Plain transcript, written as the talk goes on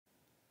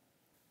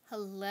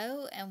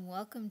Hello and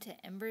welcome to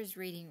Ember's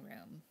Reading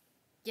Room.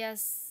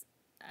 Yes,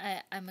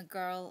 I'm a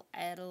girl. I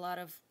had a lot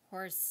of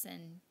horse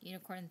and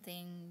unicorn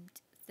themed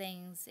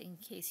things in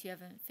case you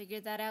haven't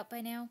figured that out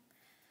by now.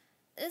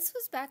 This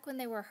was back when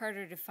they were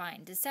harder to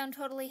find. To sound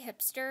totally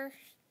hipster,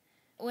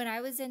 when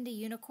I was into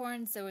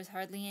unicorns, there was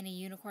hardly any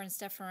unicorn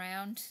stuff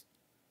around.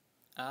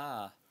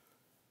 Ah.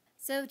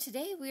 So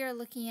today we are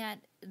looking at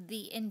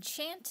The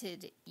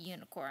Enchanted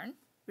Unicorn,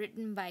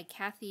 written by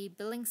Kathie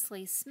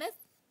Billingslea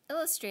Smith,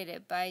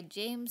 illustrated by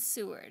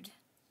Seward.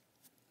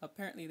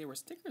 Apparently there were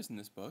stickers in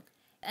this book.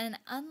 And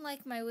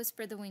unlike my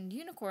Whisper the Winged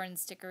Unicorn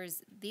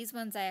stickers, these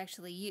ones I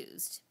actually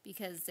used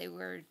because they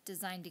were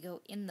designed to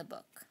go in the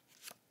book.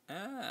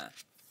 Ah.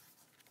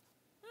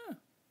 Huh.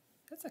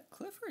 That's a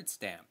Clifford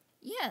stamp.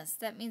 Yes,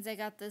 that means I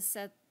got this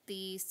at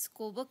the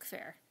school book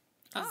fair.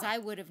 Because I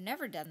would have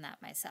never done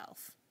that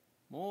myself.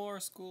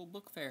 More school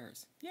book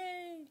fairs.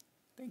 Yay!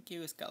 Thank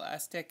you,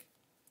 Scholastic.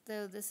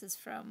 Though this is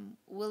from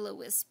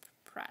Will-O-Wisp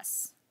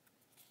Press.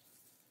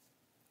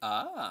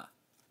 Ah.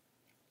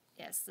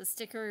 Yes, the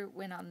sticker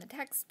went on the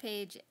text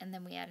page, and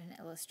then we add an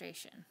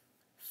illustration.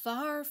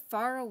 Far,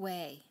 far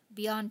away,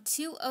 beyond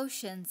 2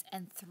 oceans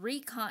and 3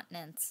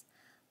 continents,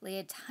 lay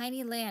a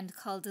tiny land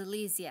called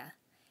Elysia.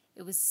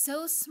 It was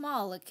so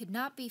small it could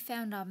not be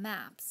found on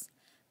maps,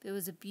 but it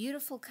was a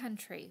beautiful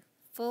country,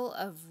 full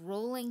of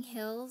rolling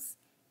hills,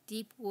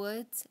 deep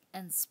woods,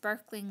 and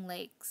sparkling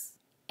lakes.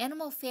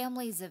 Animal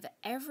families of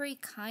every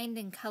kind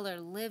and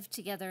color lived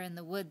together in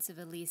the woods of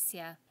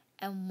Elysia,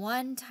 and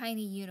one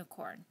tiny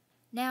unicorn.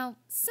 Now,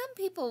 some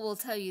people will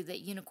tell you that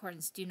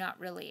unicorns do not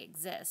really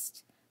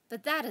exist,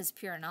 but that is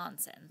pure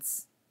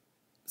nonsense.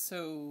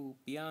 So,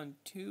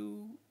 beyond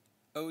 2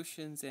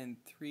 oceans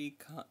and 3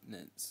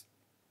 continents.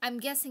 I'm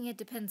guessing it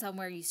depends on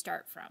where you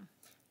start from.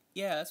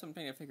 Yeah, that's what I'm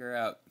trying to figure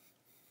out.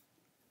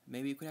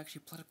 Maybe you could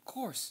actually plot a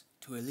course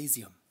to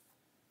Elysium.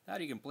 Now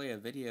you can play a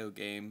video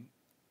game.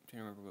 I'm trying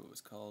to remember what it was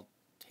called.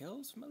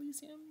 Tales from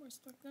Elysium or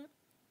something like that?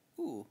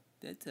 Ooh,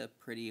 that's a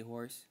pretty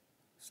horse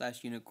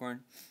 /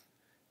 unicorn.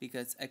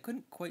 Because I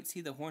couldn't quite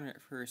see the horn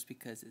at first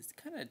because it's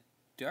kind of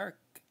dark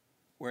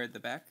where the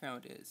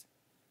background is.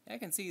 I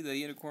can see the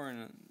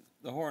unicorn,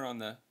 the horn on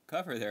the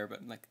cover there,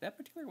 but like that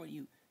particular one,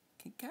 you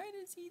can kind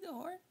of see the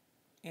horn.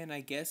 And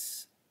I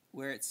guess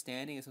where it's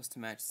standing is supposed to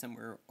match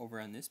somewhere over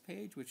on this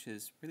page, which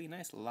is really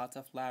nice. Lots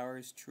of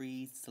flowers,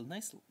 trees. It's a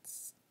nice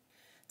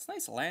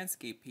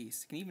landscape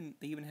piece. They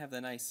even have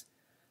the nice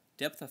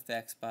depth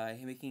effects by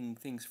making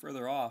things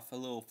further off a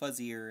little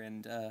fuzzier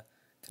and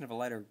kind of a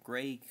lighter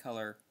gray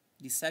color,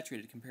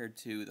 desaturated compared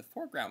to the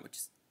foreground, which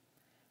is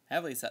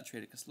heavily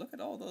saturated. Because look at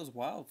all those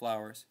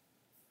wildflowers.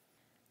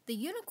 The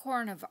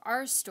unicorn of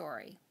our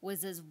story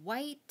was as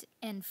white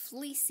and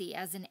fleecy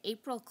as an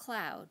April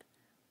cloud,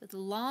 with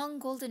long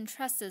golden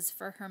tresses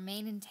for her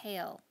mane and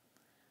tail,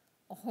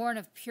 a horn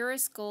of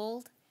purest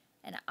gold,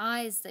 and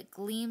eyes that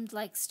gleamed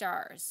like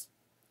stars.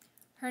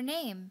 Her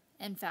name,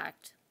 in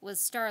fact, was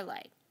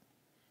Starlight.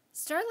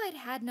 Starlight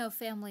had no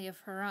family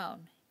of her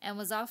own, and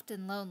was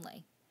often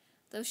lonely.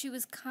 Though she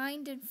was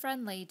kind and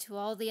friendly to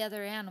all the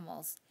other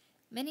animals,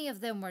 many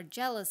of them were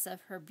jealous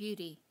of her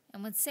beauty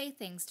and would say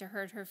things to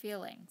hurt her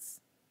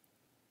feelings.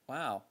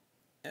 Wow.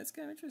 It's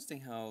kind of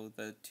interesting how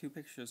the 2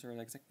 pictures are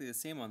exactly the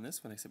same on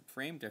this one, except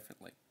framed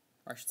differently.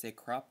 Or I should say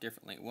cropped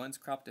differently. One's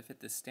cropped to fit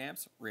the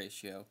stamps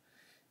ratio,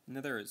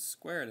 another is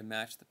square to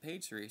match the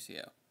page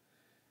ratio.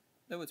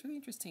 Though what's really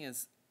interesting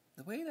is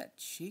the way that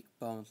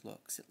cheekbone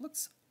looks. It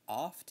looks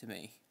off to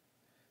me.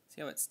 See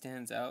how it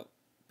stands out,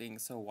 being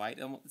so white?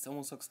 It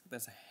almost looks like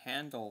there's a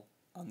handle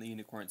on the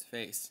unicorn's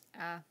face.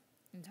 I'm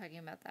talking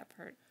about that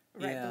part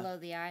right below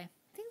the eye. I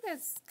think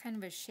that's kind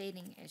of a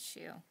shading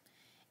issue.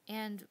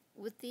 And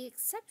with the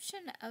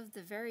exception of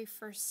the very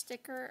first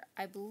sticker,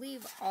 I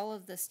believe all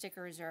of the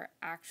stickers are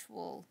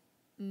actual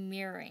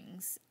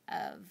mirrorings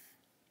of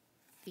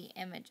the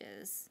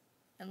images.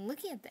 And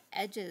looking at the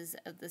edges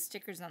of the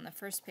stickers on the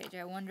first page,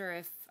 I wonder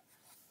if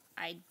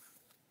I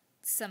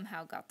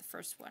somehow got the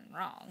first one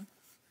wrong.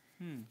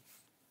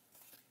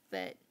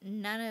 But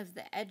none of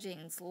the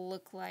edgings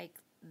look like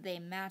they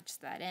match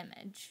that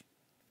image.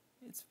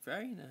 It's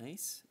very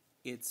nice.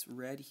 It's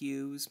red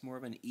hues, more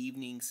of an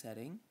evening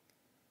setting.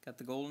 Got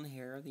the golden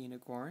hair of the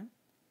unicorn.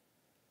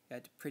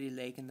 Got a pretty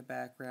lake in the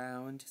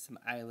background, some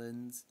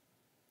islands.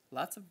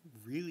 Lots of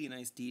really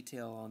nice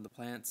detail on the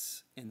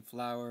plants and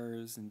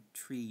flowers and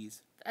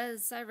trees.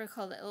 As I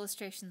recall, the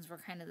illustrations were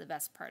kind of the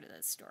best part of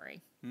this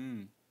story.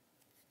 You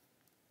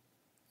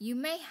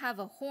may have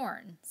a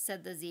horn,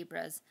 said the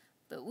zebras,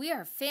 but we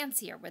are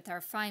fancier with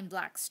our fine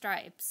black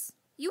stripes.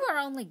 You are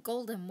only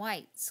gold and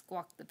white,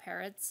 squawked the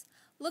parrots.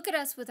 Look at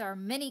us with our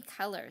many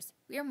colors.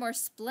 We are more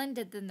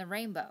splendid than the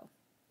rainbow.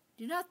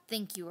 Do not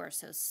think you are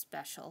so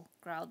special,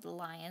 growled the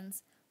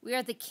lions. We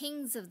are the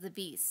kings of the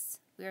beasts.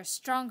 We are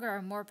stronger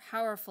and more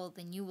powerful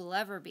than you will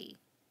ever be.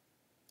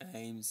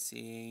 I'm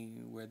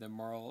seeing where the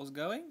moral is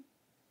going,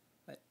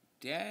 but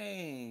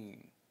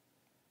dang,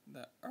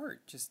 the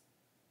art just,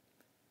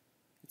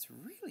 it's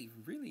really,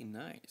 really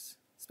nice.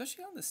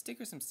 Especially on the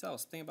stickers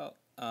themselves. Something about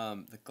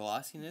the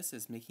glossiness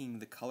is making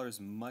the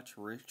colors much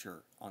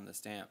richer on the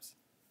stamps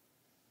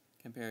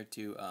compared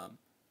to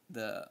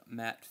the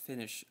matte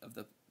finish of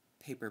the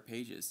paper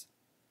pages.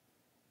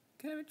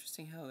 Kind of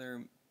interesting how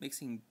they're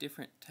mixing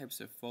different types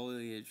of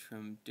foliage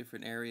from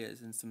different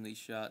areas in some of these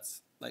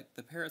shots. Like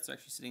the parrots are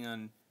actually sitting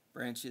on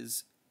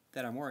branches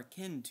that are more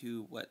akin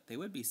to what they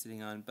would be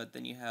sitting on, but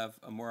then you have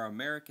a more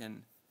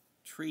American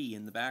tree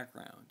in the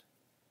background.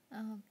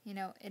 Oh, you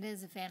know, it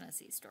is a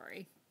fantasy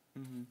story.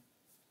 Mm-hmm.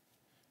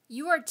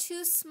 You are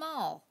too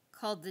small,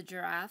 called the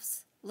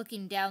giraffes,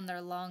 looking down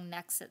their long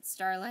necks at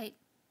Starlight.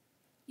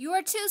 You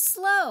are too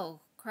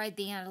slow, cried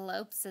the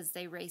antelopes as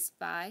they raced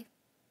by.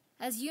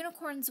 As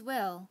unicorns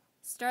will,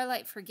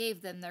 Starlight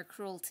forgave them their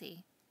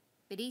cruelty,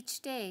 but each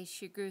day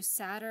she grew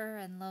sadder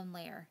and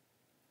lonelier.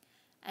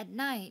 At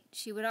night,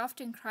 she would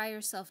often cry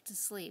herself to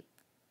sleep.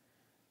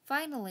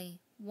 Finally,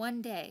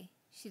 one day,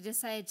 she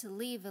decided to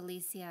leave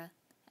Elysia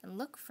and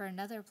look for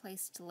another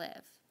place to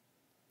live.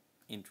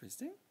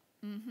 Interesting.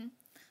 Mm-hmm.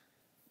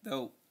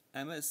 Though,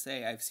 I must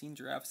say, I've seen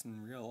giraffes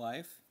in real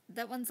life.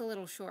 That one's a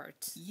little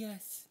short.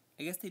 Yes.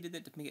 I guess they did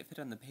that to make it fit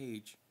on the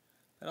page.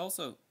 But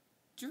also,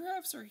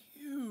 giraffes are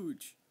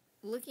huge.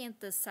 Looking at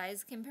the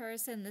size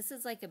comparison, this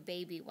is like a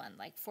baby one,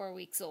 like 4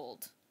 weeks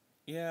old.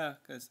 Yeah,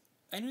 because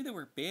I knew they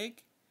were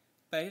big,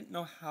 but I didn't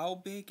know how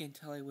big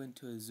until I went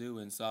to a zoo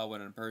and saw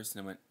one in person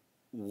and went,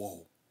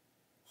 whoa.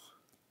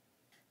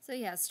 So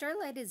yeah,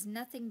 Starlight is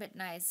nothing but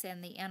nice,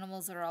 and the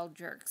animals are all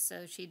jerks,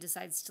 so she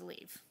decides to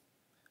leave.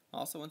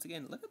 Also, once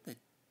again, look at the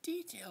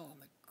detail on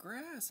the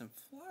grass and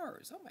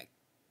flowers. Oh my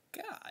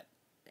god.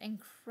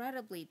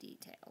 Incredibly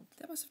detailed.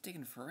 That must have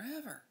taken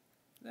forever.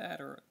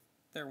 That, or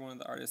they're one of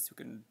the artists who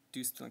can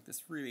do something like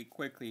this really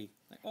quickly.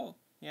 Like, oh,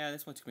 yeah,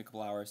 this one took me a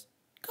couple hours.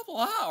 Couple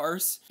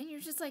hours? And you're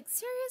just like,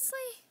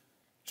 seriously?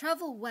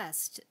 Travel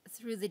west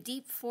through the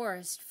deep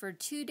forest for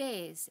 2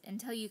 days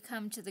until you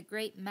come to the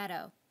great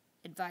meadow,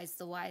 advised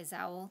the wise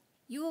owl.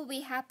 You will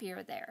be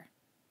happier there.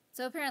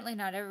 So apparently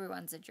not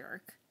everyone's a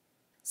jerk.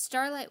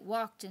 Starlight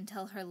walked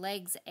until her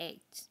legs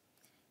ached.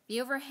 The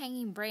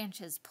overhanging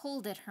branches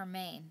pulled at her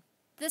mane.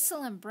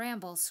 Thistle and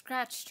bramble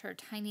scratched her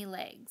tiny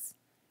legs.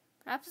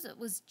 Perhaps it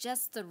was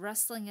just the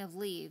rustling of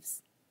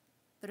leaves,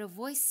 but a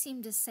voice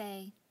seemed to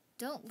say,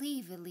 "Don't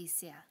leave,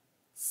 Elysia.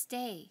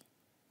 Stay.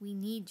 We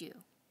need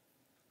you."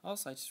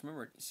 Also, I just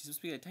remembered, she's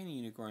supposed to be a tiny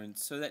unicorn,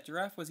 so that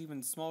giraffe was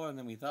even smaller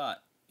than we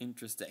thought.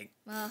 Interesting.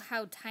 Well,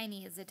 how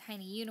tiny is a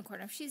tiny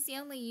unicorn? If she's the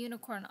only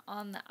unicorn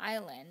on the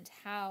island,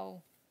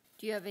 how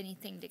do you have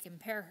anything to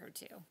compare her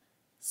to?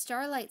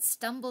 Starlight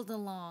stumbled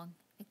along,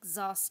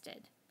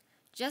 exhausted.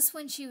 Just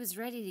when she was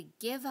ready to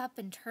give up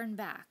and turn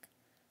back,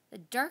 the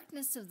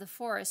darkness of the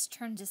forest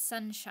turned to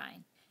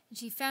sunshine, and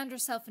she found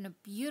herself in a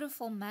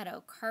beautiful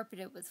meadow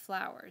carpeted with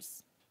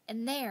flowers.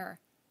 And there,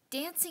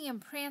 dancing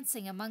and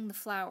prancing among the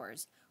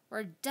flowers, were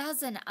a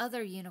dozen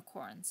other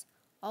unicorns,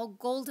 all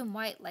gold and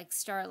white like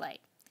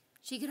Starlight.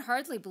 She could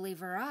hardly believe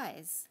her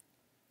eyes.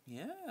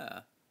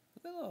 Yeah, look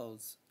at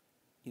those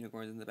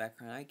unicorns in the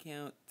background. I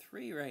count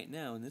 3 right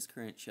now in this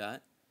current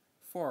shot.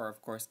 4, of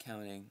course,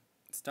 counting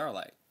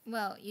Starlight.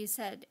 Well, you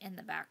said in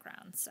the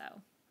background,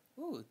 so.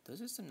 Ooh,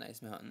 those are some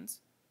nice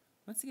mountains.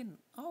 Once again,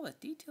 all the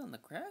detail in the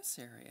grass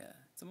area.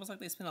 It's almost like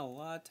they spent a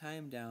lot of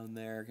time down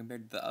there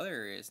compared to the other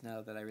areas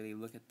now that I really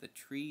look at the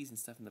trees and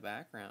stuff in the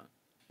background.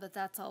 But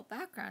that's all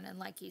background, and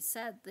like you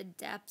said, the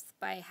depth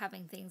by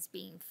having things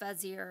being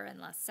fuzzier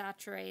and less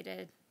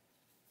saturated.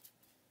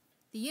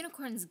 The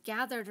unicorns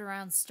gathered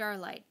around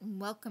Starlight and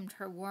welcomed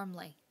her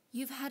warmly.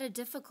 "You've had a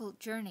difficult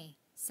journey,"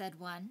 said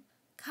one.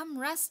 "Come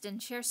rest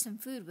and share some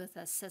food with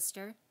us,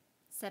 sister,"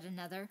 said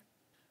another.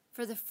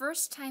 For the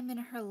first time in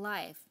her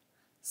life,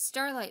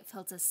 Starlight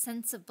felt a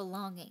sense of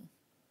belonging.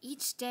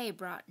 Each day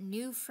brought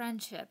new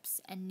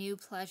friendships and new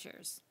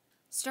pleasures.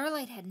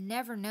 Starlight had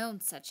never known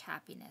such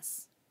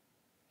happiness.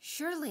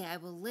 "Surely I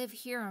will live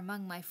here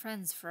among my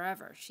friends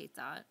forever," she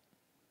thought.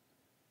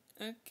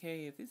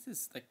 Okay, if this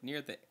is like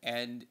near the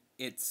end,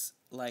 it's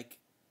like,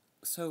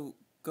 so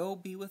go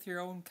be with your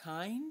own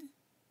kind?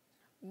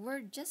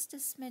 We're just a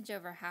smidge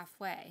over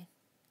halfway,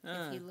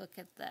 if you look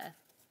at the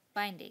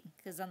binding,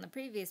 because on the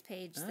previous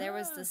page, there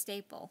was the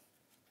staple.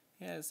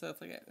 Yeah, so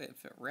if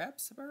it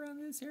wraps up around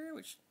this area,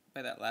 which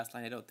by that last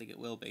line I don't think it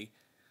will be,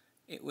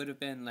 it would have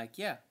been like,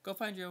 yeah, go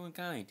find your own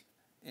kind.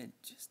 And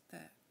just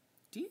that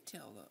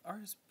detail the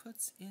artist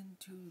puts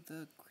into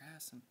the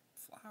grass and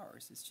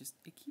flowers, it's just,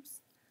 it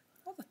keeps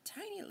all the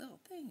tiny little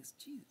things.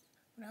 Jeez,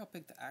 I wonder how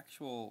big the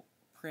actual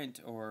print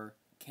or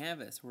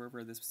canvas,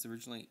 wherever this was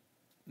originally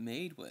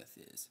made with,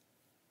 is.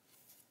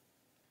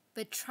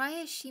 But try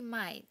as she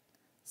might,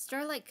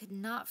 Starlight could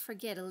not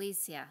forget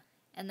Elysia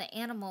and the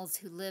animals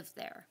who lived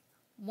there.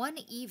 One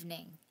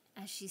evening,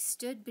 as she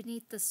stood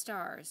beneath the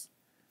stars,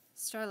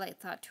 Starlight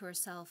thought to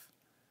herself,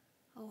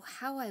 "Oh,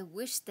 how I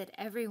wish that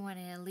everyone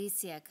in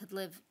Elysia could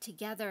live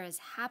together as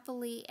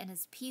happily and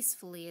as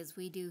peacefully as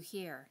we do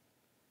here."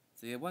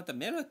 So you want the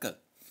miracle?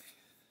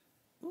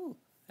 Ooh,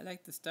 I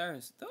like the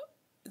stars. Though,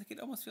 Like, it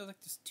almost feels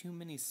like there's too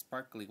many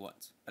sparkly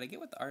ones. But I get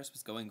what the artist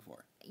was going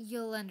for.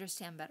 You'll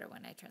understand better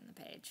when I turn the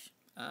page.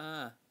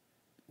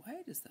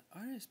 Why does the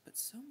artist put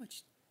so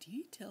much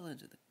detail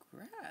into the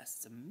grass?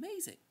 It's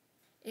amazing.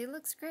 It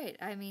looks great.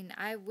 I mean,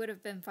 I would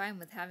have been fine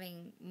with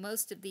having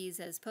most of these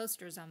as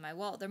posters on my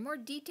wall. They're more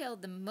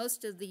detailed than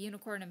most of the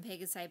Unicorn and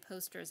Pegasi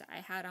posters I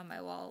had on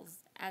my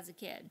walls as a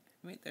kid.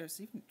 I mean, there's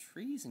even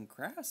trees and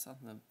grass on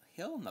the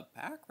hill in the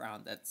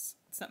background. It's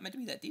not meant to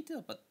be that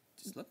detailed, but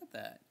just look at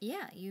that.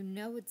 Yeah, you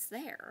know it's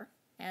there.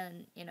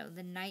 And,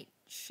 the night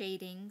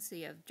shading, so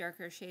you have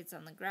darker shades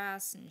on the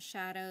grass and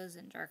shadows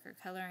and darker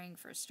coloring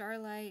for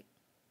starlight.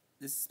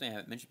 This is something I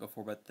haven't mentioned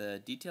before, but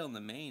the detail in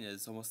the mane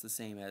is almost the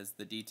same as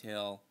the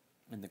detail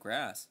in the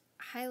grass.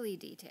 Highly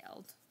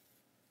detailed.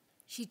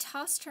 She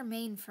tossed her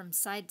mane from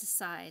side to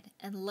side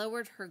and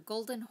lowered her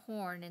golden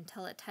horn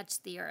until it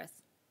touched the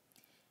earth.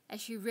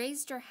 As she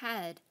raised her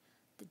head,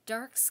 the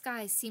dark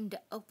sky seemed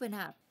to open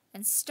up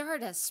and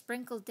stardust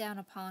sprinkled down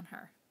upon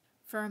her.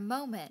 For a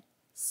moment,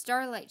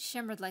 starlight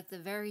shimmered like the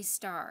very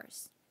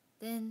stars.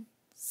 Then,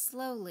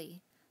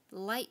 slowly, the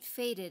light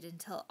faded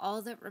until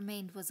all that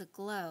remained was a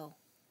glow,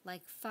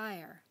 like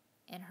fire,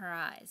 in her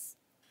eyes.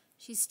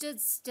 She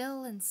stood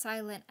still and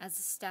silent as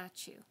a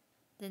statue,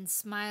 then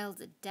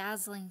smiled a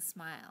dazzling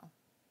smile.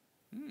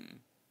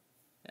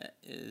 That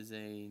is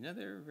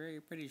another very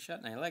pretty shot,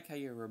 and I like how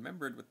you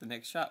remembered what the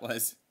next shot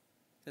was.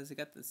 Because it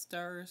got the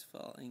stars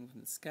falling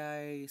from the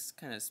sky,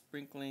 kind of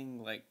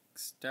sprinkling like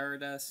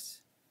stardust.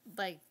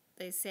 Like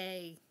they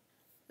say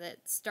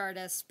that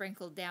stardust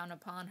sprinkled down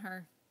upon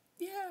her.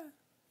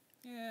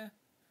 Yeah.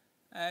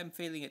 I'm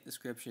failing at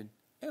description.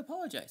 I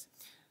apologize.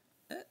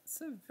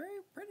 That's a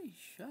very pretty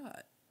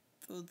shot.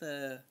 Though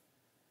the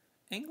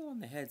angle on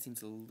the head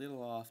seems a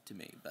little off to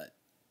me, but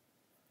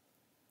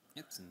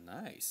it's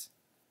nice.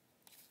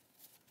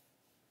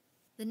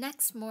 The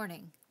next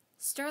morning,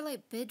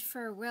 Starlight bid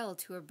farewell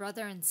to her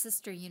brother and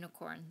sister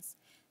unicorns,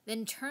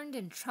 then turned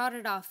and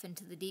trotted off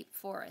into the deep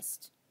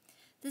forest.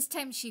 This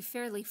time she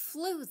fairly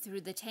flew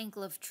through the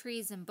tangle of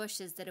trees and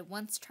bushes that had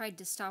once tried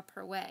to stop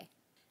her way.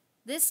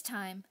 This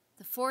time,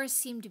 the forest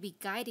seemed to be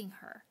guiding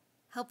her,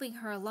 helping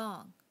her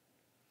along.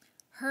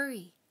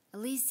 "Hurry,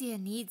 Elysia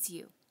needs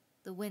you,"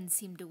 the wind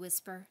seemed to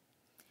whisper.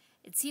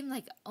 It seemed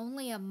like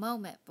only a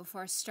moment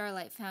before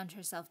Starlight found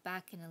herself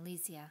back in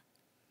Elysia.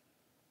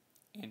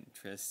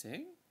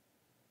 Interesting.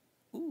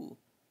 Ooh,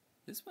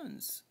 this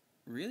one's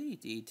really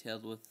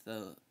detailed with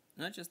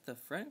not just the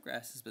front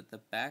grasses, but the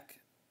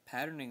back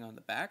patterning on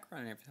the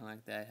background and everything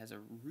like that.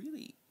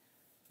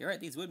 You're right,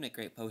 these would make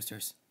great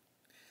posters.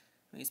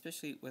 I mean,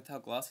 especially with how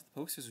glossy the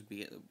posters would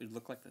be, it would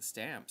look like the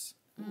stamps.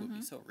 Ooh, it would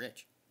be so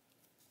rich.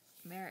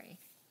 Very.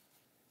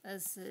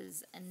 This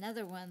is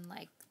another one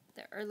like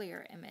the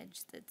earlier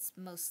image that's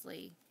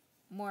mostly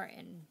more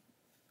in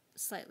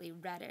slightly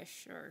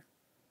reddish or...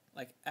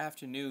 like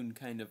afternoon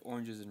kind of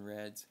oranges and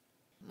reds.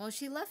 Well,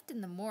 she left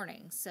in the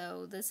morning,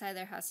 so this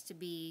either has to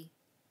be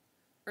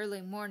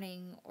early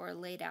morning or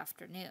late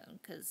afternoon,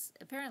 because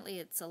apparently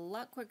it's a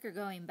lot quicker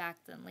going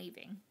back than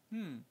leaving.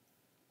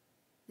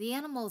 The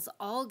animals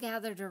all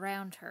gathered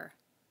around her,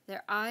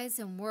 their eyes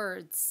and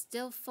words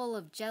still full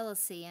of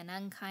jealousy and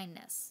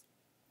unkindness.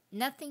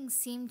 Nothing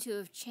seemed to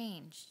have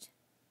changed,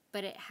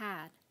 but it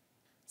had.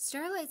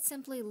 Starlight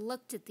simply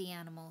looked at the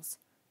animals,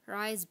 her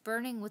eyes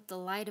burning with the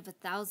light of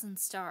 1,000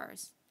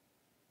 stars.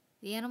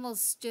 The animals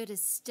stood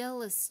as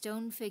still as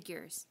stone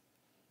figures,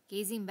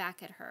 gazing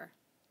back at her.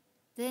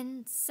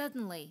 Then,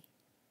 suddenly,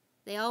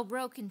 they all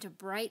broke into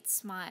bright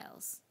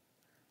smiles.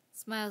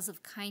 Smiles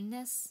of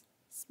kindness,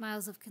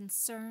 smiles of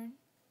concern,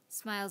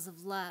 smiles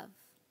of love.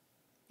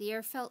 The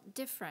air felt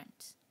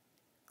different,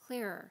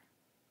 clearer,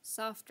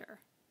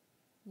 softer,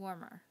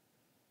 warmer.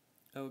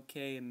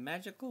 Okay,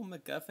 magical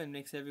MacGuffin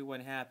makes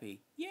everyone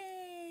happy.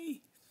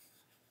 Yay!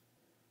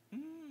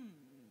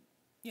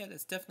 Yeah,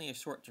 that's definitely a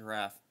short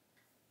giraffe.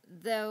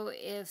 Though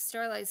if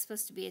Starlight's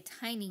supposed to be a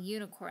tiny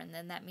unicorn,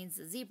 then that means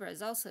the zebra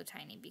is also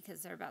tiny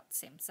because they're about the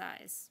same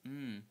size.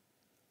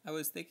 I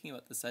was thinking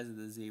about the size of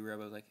the zebra,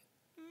 but I was like,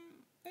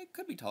 it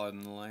could be taller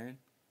than the lion.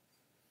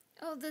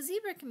 Oh, the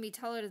zebra can be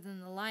taller than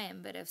the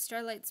lion, but if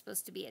Starlight's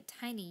supposed to be a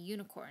tiny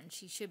unicorn,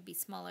 she should be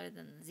smaller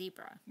than the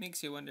zebra.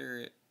 Makes you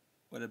wonder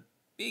what a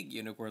big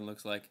unicorn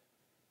looks like.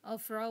 Oh,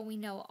 for all we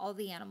know, all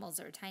the animals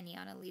are tiny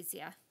on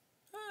Elysia.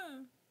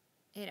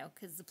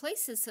 Because the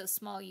place is so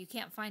small you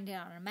can't find it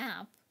on a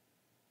map.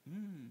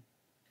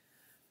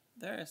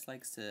 The artist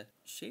likes to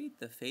shade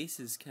the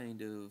faces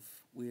kind of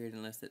weird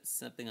unless it's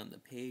something on the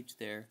page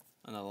there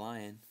on a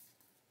lion.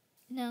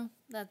 No,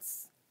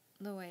 that's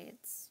the way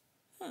it's...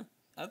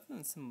 Other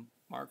than some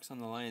marks on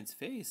the lion's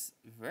face,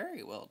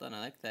 very well done. I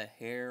like the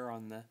hair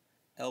on the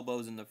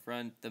elbows in the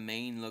front. The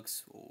mane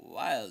looks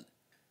wild.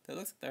 It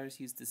looks like the artist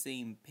used the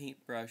same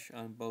paintbrush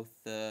on both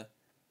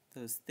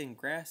those thin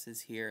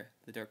grasses here,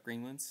 the dark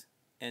green ones,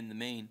 and the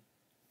mane.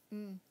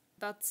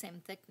 About the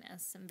same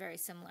thickness and very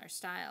similar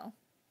style.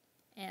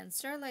 And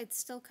Starlight's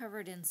still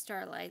covered in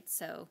starlight,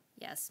 so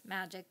yes,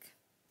 magic.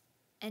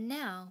 And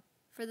now,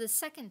 for the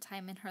second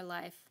time in her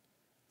life,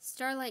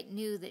 Starlight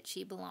knew that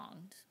she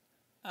belonged.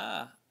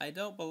 Ah, I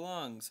don't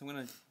belong, so I'm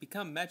gonna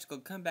become magical,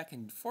 come back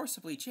and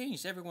forcibly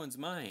change everyone's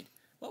mind.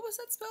 What was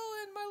that spell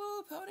in My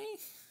Little Pony?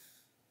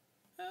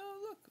 Oh,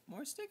 look,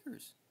 more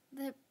stickers.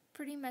 That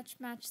pretty much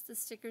matched the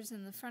stickers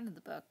in the front of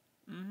the book.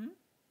 Mm-hmm.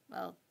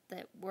 Well,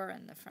 that were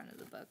in the front of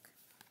the book.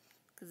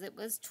 Because it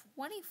was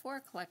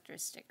 24 collector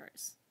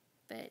stickers.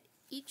 But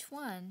each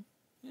one...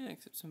 Yeah,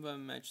 except some of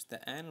them match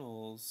the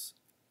animals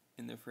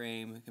in the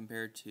frame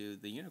compared to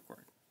the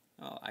unicorn.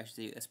 Oh,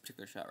 actually, this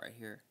particular shot right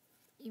here.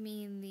 You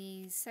mean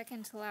the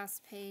second to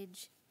last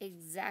page,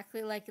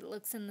 exactly like it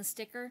looks in the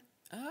sticker?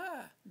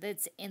 Ah!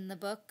 That's in the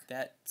book?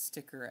 That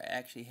sticker I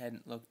actually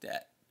hadn't looked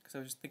at. Because I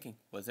was just thinking,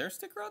 was there a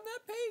sticker on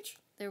that page?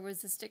 There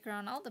was a sticker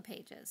on all the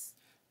pages.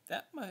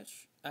 That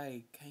much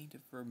I kind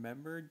of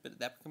remembered, but at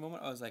that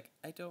moment I was like,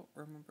 I don't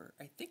remember.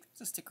 I think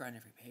there's a sticker on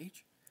every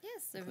page.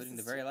 Yes, there including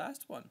was the very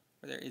last one,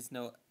 where there is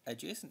no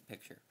adjacent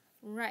picture.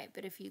 Right,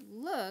 but if you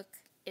look,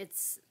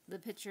 it's the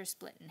picture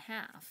split in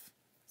half.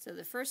 So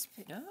the first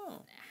picture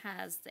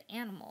has the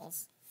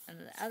animals, and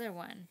the other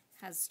one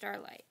has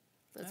Starlight.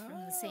 Both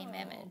from the same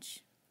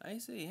image. I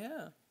see,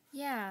 yeah.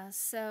 Yeah,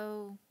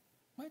 so...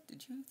 What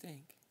did you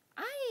think?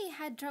 I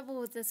had trouble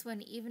with this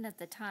one even at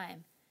the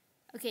time.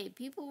 Okay,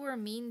 people were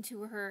mean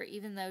to her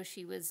even though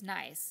she was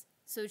nice.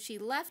 So she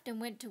left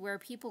and went to where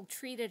people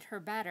treated her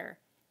better,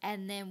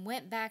 and then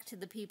went back to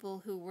the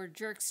people who were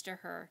jerks to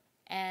her,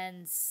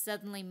 and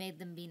suddenly made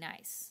them be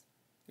nice.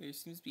 There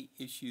seems to be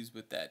issues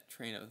with that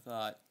train of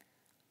thought.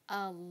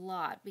 A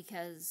lot,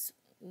 because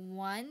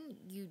one,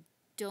 you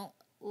don't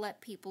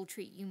let people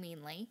treat you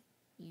meanly.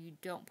 You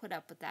don't put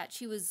up with that.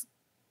 She was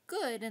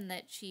good in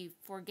that she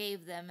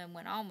forgave them and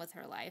went on with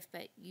her life,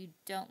 but you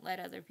don't let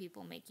other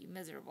people make you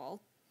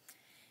miserable.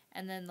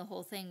 And then the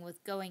whole thing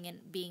with going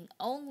and being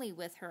only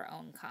with her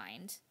own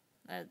kind,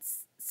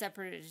 that's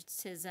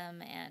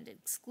separatism and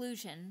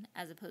exclusion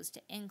as opposed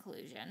to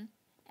inclusion.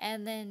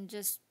 And then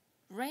just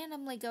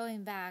randomly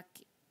going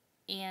back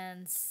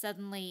and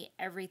suddenly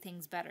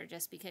everything's better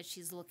just because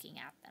she's looking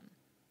at them.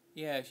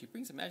 Yeah, she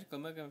brings a magical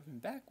muggle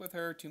back with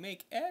her to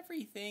make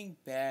everything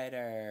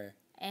better.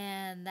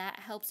 And that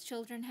helps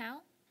children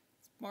how?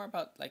 It's more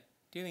about, like,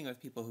 dealing with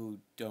people who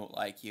don't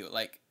like you,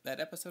 like that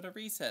episode of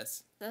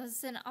Recess. That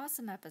was an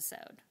awesome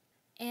episode.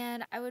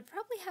 And I would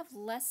probably have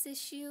less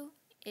issue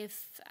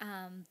if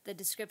the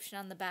description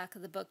on the back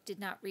of the book did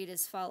not read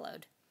as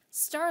followed.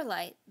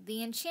 Starlight,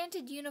 the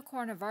enchanted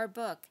unicorn of our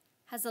book,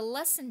 has a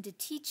lesson to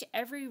teach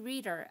every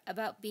reader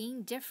about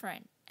being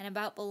different and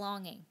about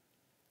belonging.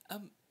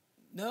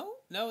 No,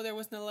 there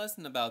wasn't a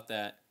lesson about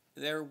that.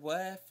 There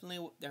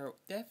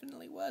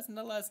definitely wasn't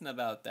a lesson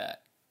about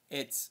that.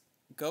 It's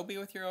go be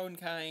with your own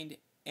kind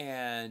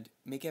and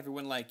make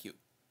everyone like you.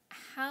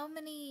 How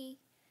many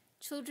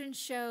children's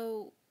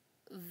show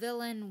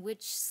villain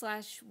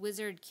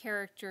witch/wizard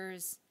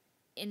characters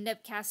end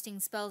up casting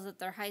spells at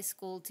their high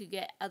school to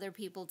get other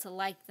people to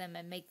like them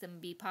and make them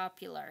be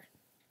popular?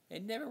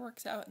 It never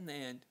works out in the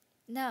end.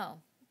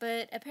 No,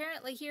 but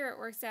apparently here it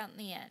works out in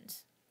the end.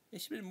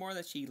 It should have been more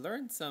that she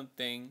learned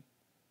something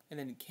and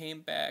then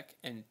came back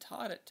and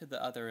taught it to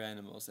the other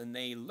animals, and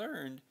they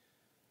learned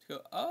to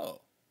go,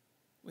 oh,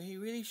 we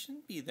really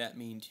shouldn't be that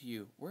mean to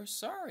you. We're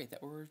sorry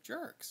that we're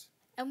jerks.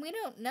 And we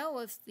don't know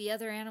if the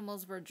other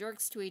animals were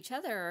jerks to each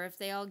other or if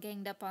they all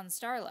ganged up on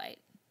Starlight.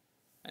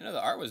 I know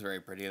the art was very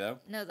pretty, though.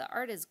 No, the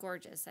art is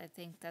gorgeous. I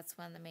think that's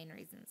one of the main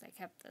reasons I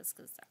kept this,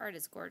 because the art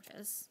is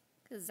gorgeous.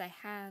 Because I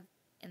have,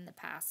 in the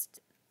past,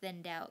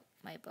 thinned out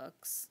my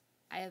books.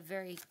 I have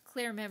very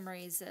clear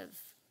memories of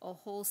a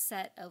whole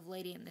set of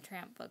Lady and the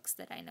Tramp books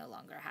that I no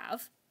longer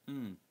have.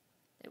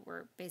 That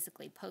were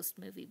basically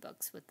post-movie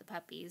books with the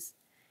puppies.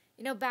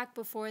 You know, back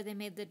before they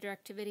made the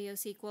direct-to-video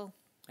sequel?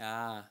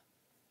 Ah.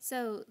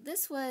 So,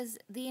 this was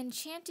The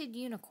Enchanted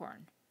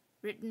Unicorn,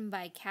 written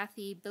by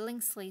Kathie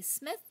Billingslea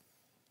Smith,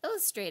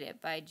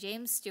 illustrated by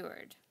James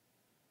Seward.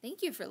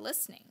 Thank you for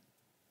listening.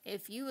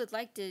 If you would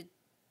like to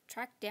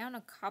track down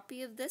a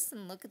copy of this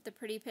and look at the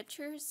pretty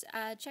pictures,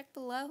 check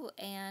below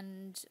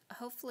and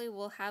hopefully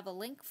we'll have a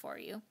link for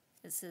you.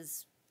 This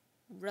is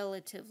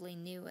relatively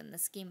new in the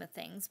scheme of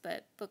things,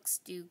 but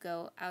books do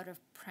go out of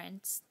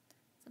print.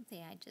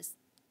 Something I just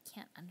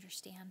can't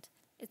understand.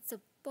 It's a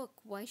book.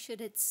 Why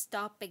should it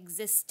stop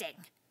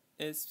existing?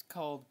 It's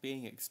called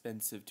being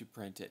expensive to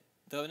print it.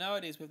 Though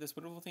nowadays we have this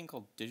wonderful thing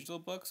called digital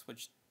books,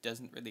 which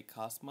doesn't really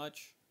cost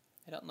much.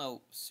 I don't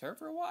know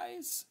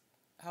server-wise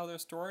how they're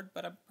stored,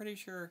 but I'm pretty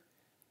sure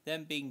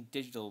them being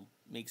digital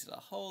makes it a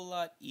whole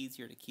lot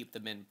easier to keep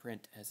them in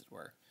print, as it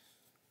were.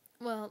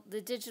 Well,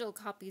 the digital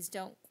copies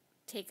don't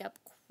take up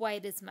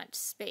quite as much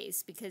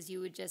space because you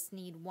would just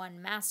need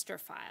one master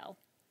file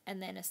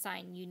and then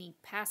assign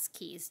unique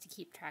passkeys to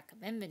keep track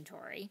of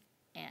inventory,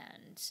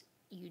 and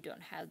you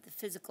don't have the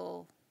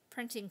physical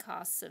printing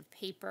costs of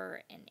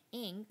paper and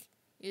ink.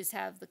 You just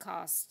have the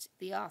cost,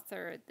 the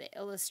author, the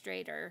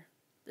illustrator,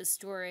 the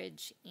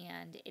storage,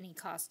 and any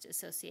cost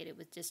associated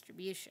with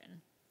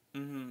distribution.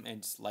 And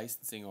just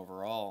licensing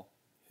overall.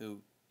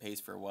 Who pays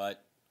for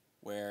what,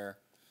 where,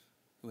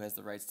 who has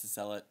the rights to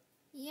sell it.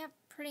 Yep,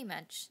 Pretty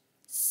much.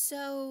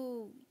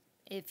 So,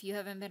 if you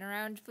haven't been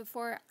around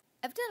before,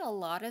 I've done a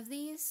lot of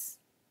these,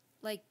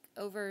 like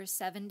over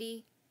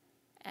 70,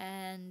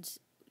 and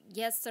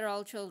yes, they're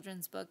all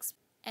children's books,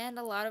 and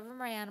a lot of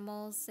them are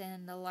animals,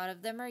 and a lot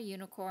of them are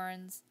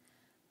unicorns,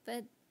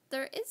 but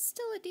there is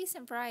still a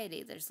decent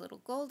variety. There's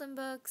little golden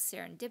books,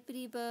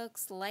 serendipity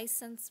books,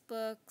 licensed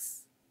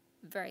books,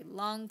 very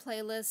long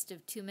playlist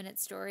of 2-minute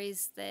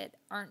stories that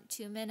aren't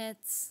 2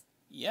 minutes.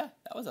 Yeah,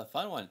 that was a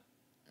fun one.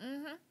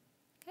 Mm-hmm.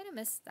 Kind of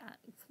missed that.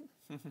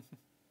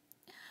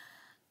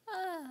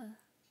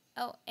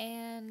 Oh,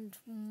 and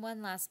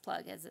one last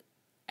plug, as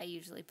I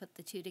usually put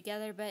the two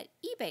together, but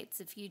Ebates,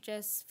 if you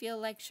just feel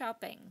like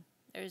shopping.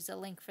 There's a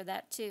link for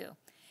that too.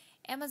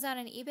 Amazon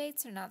and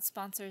Ebates are not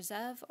sponsors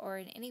of or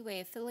in any way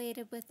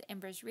affiliated with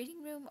Ember's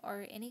Reading Room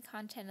or any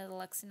content of the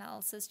Lux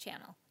Analysis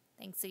channel.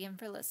 Thanks again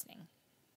for listening.